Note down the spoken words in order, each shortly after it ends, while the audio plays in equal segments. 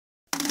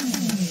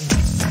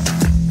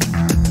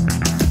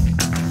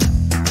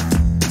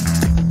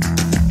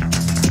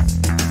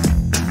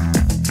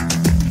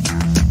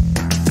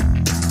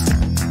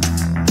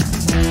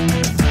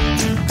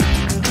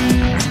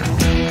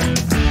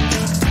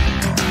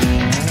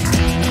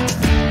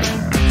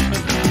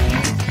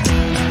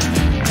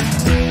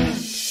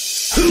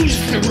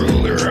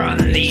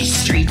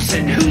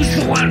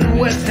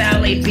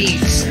Valley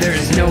Beats.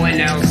 There's no one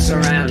else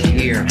around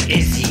here.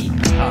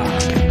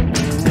 IzzyPop.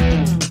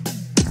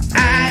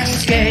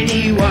 Ask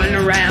anyone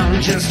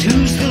around just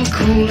who's the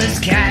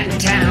coolest cat in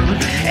town.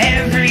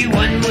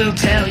 Everyone will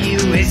tell you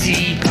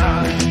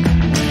IzzyPop.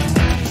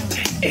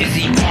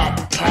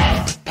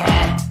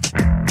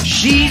 IzzyPopPopPop.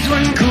 She's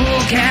one cool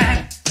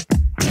cat.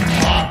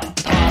 Pop,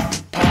 pop,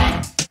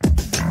 pop.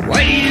 What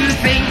do you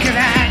think of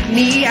that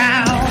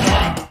meow?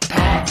 Pop,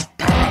 pop,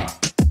 pop.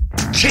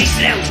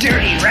 Chasing out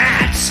dirty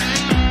rats.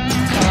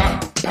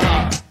 Pop,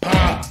 pop,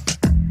 pop.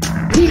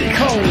 Who they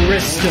call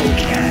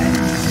Aristocat?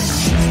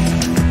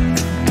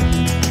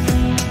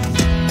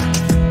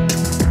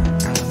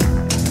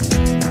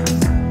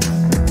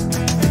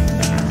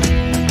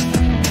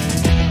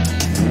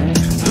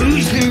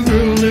 Who's the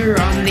ruler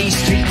on these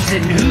streets,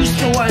 and who's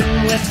the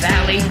one with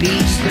valley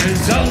beats?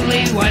 There's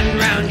only one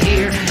round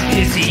here,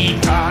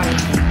 IzzyPop.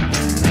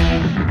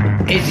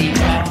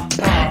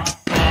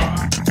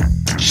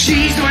 IzzyPopPopPop.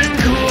 She's one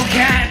cool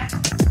cat.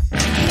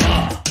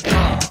 Pop,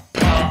 pop,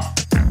 pop.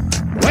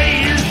 What do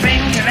you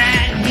think of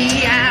that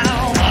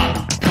meow? Pop,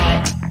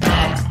 pop,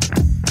 pop.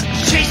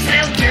 Chasing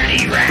out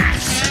dirty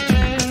rats.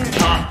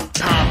 Pop,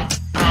 pop,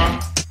 pop.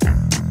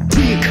 Who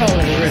you call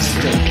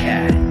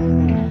Aristocat?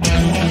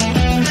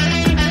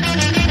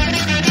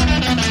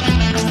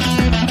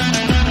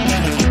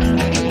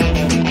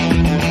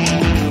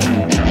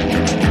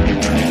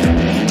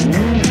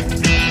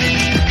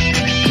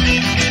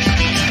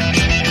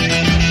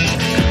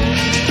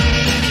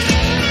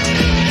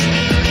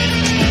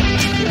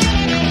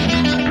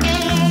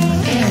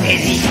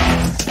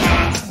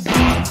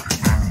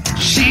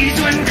 She's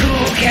one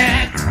cool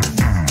cat.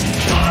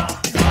 Pop,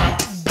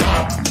 pop,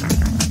 pop.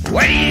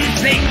 What do you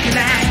think of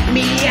that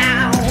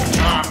meow?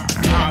 Pop,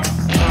 pop,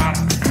 pop.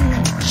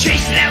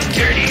 Chasing out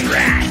dirty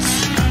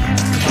rats.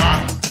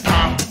 Pop,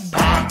 pop,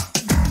 pop.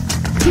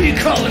 Who you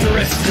calling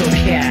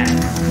Aristocat?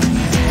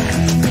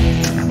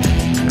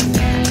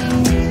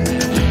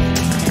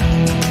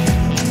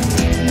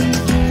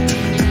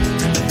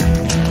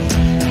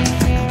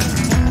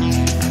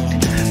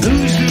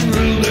 Who's the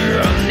ruler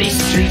on these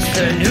streets,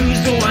 and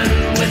who's the one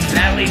with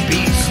valley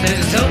beats?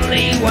 There's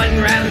only one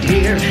round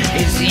here,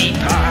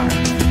 IzzyPop.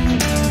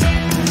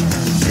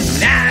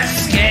 And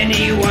ask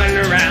anyone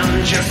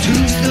around just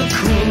who's the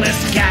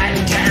coolest guy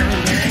in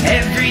town.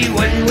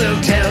 Everyone will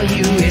tell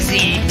you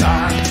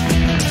IzzyPop.